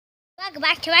Welcome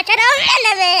back to my channel,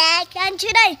 and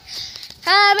today,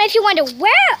 if you wonder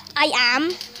where I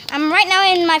am, I'm right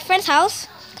now in my friend's house.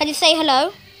 Can you say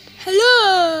hello?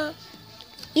 Hello.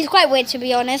 He's quite weird, to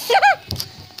be honest.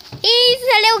 He's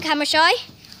a little camera shy.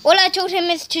 All I told him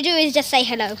to do is just say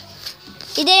hello.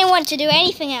 He didn't want to do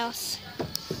anything else.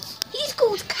 He's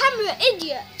called Camera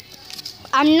Idiot.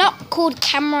 I'm not called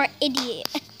Camera Idiot.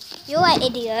 You're an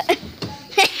idiot.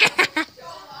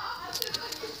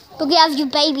 Look at you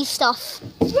baby stuff.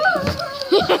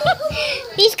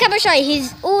 He's camera shy.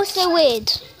 He's also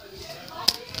weird.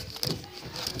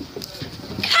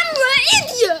 Camera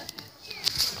Idiot.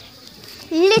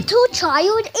 Little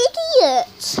child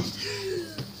idiot.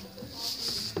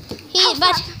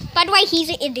 By the way, he's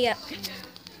an idiot.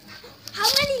 How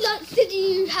many likes did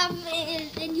you have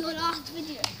in your last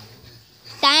video?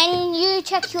 Then you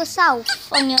check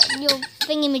yourself on your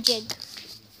thingamajig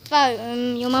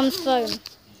phone, your mum's phone.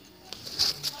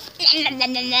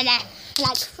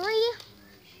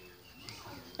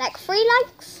 Like three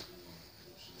likes.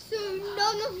 So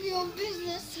none of your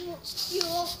business watched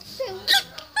your film.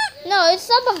 No,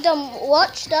 some of them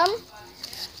watch them.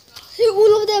 So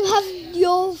all of them have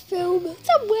your film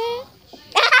somewhere.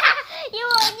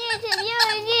 You're on YouTube.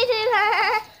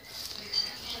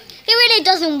 He really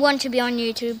doesn't want to be on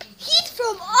YouTube. He's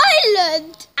from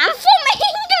Ireland. I'm from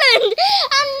England.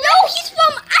 No, he's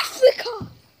from Africa.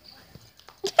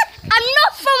 I'm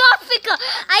not from Africa.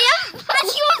 I am. And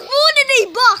he was born in a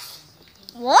bus.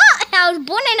 What? I was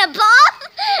born in a bus.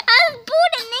 I was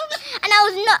born in England, and I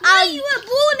was not. No, you were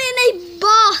born in a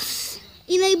bus.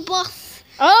 In a bus.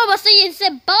 Oh, but so you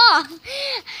said bath.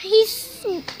 He's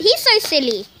so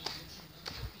silly.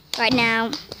 Right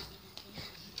now.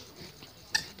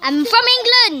 I'm from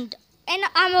England, and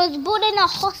I was born in a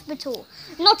hospital,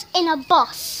 not in a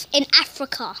bus in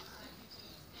Africa.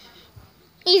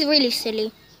 He's really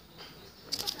silly.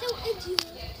 So idiot.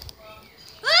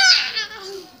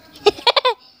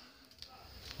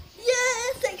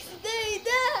 Yes, I stay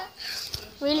there.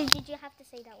 Really? Did you have to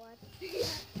say that word?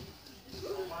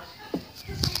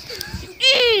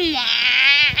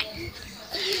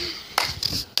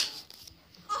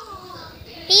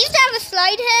 He used to have a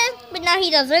slide here, but now he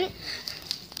doesn't.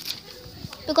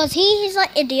 Because he is an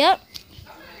idiot.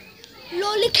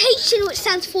 Lollication, which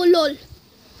stands for LOL.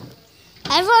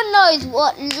 Everyone knows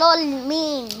what LOL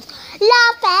means.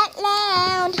 Laugh out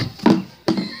loud.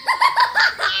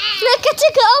 Look, I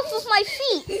took it off of my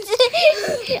feet.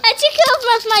 I took it off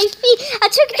of my feet. I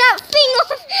took that thing off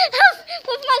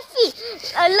with my feet.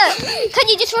 Look, can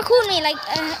you just record me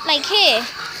like here?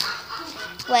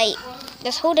 Wait,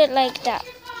 just hold it like that.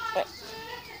 Wait.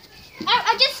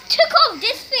 I just took off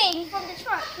this thing from the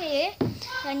truck here.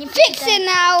 Can you Fix it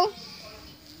now.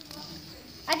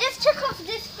 I just took off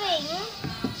this thing.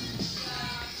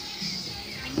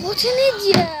 What an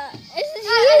idiot. This is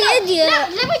an idiot.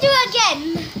 Let me do it again.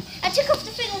 I took off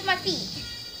the thing with my feet.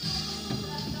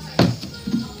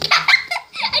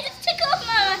 I just took it off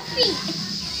my feet.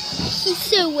 He's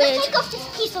so weird. Let's take off this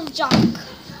piece of junk.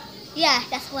 Yeah,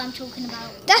 that's what I'm talking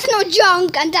about. That's not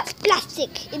junk and that's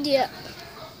plastic, idiot.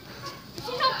 This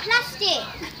is not plastic.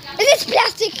 It is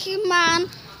plastic, man.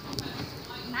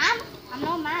 Man? I'm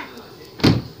not a man.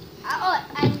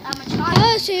 I'm a child.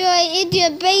 Oh, so you're an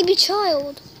idiot baby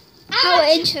child. How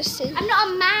interesting. I'm not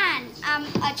a man. I'm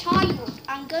a child.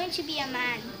 I'm going to be a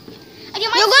man. Okay,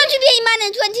 You're going to be a man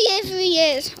in 23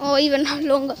 years or even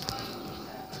longer.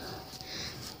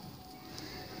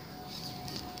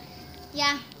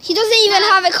 Yeah. He doesn't even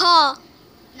have a car.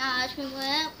 Watch me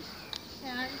whip.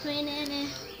 Watch me nene.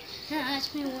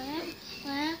 Watch me whip.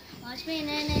 Watch me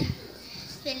nene.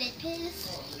 Philip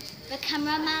is the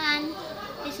cameraman.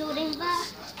 He's holding the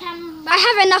camera. I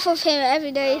have enough of him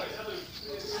every day.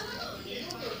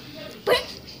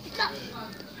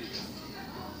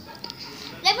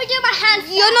 Let me do my hands.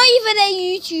 You're not even a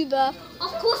YouTuber.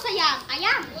 Of course I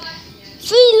am.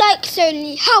 3 likes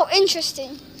only. How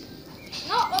interesting.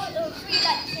 Not all the 3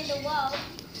 likes in the world.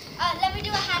 Let me do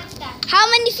a handstand. How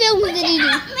many films did you do?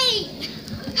 At me.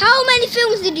 How many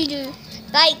films did you do?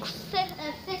 Like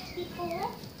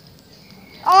 54.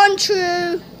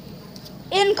 Untrue.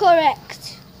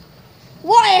 Incorrect.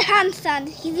 What a handstand.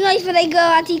 He's not even a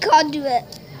girl and he can't do it.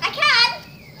 I can.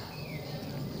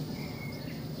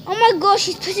 Oh my gosh,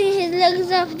 he's putting his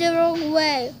legs up the wrong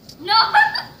way. No.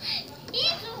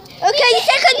 Okay,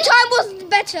 second time was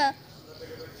better.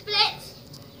 Split.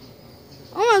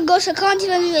 Oh my gosh, I can't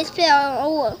even do a split.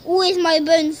 Always my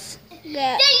bones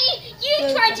get. Yeah,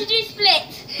 you tried to do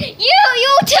splits.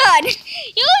 Your turn.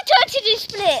 Your turn to do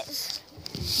splits.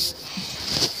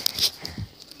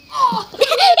 Oh. He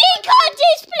can't do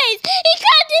splits. He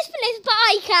can't do splits.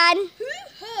 again. Who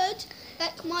heard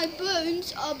that my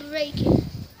bones are breaking?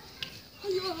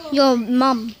 Your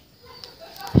mum.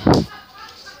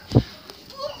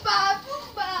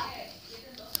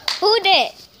 Who did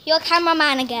it? Your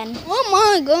cameraman again. Oh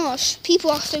my gosh,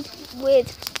 people are so weird.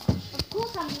 Of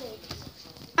course I'm weird.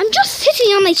 I'm just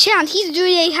sitting on my chair and he's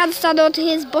doing a handstand onto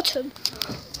his bottom.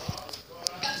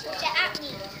 Get at me.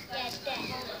 Yeah, there.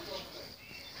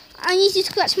 I need to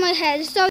scratch my head. So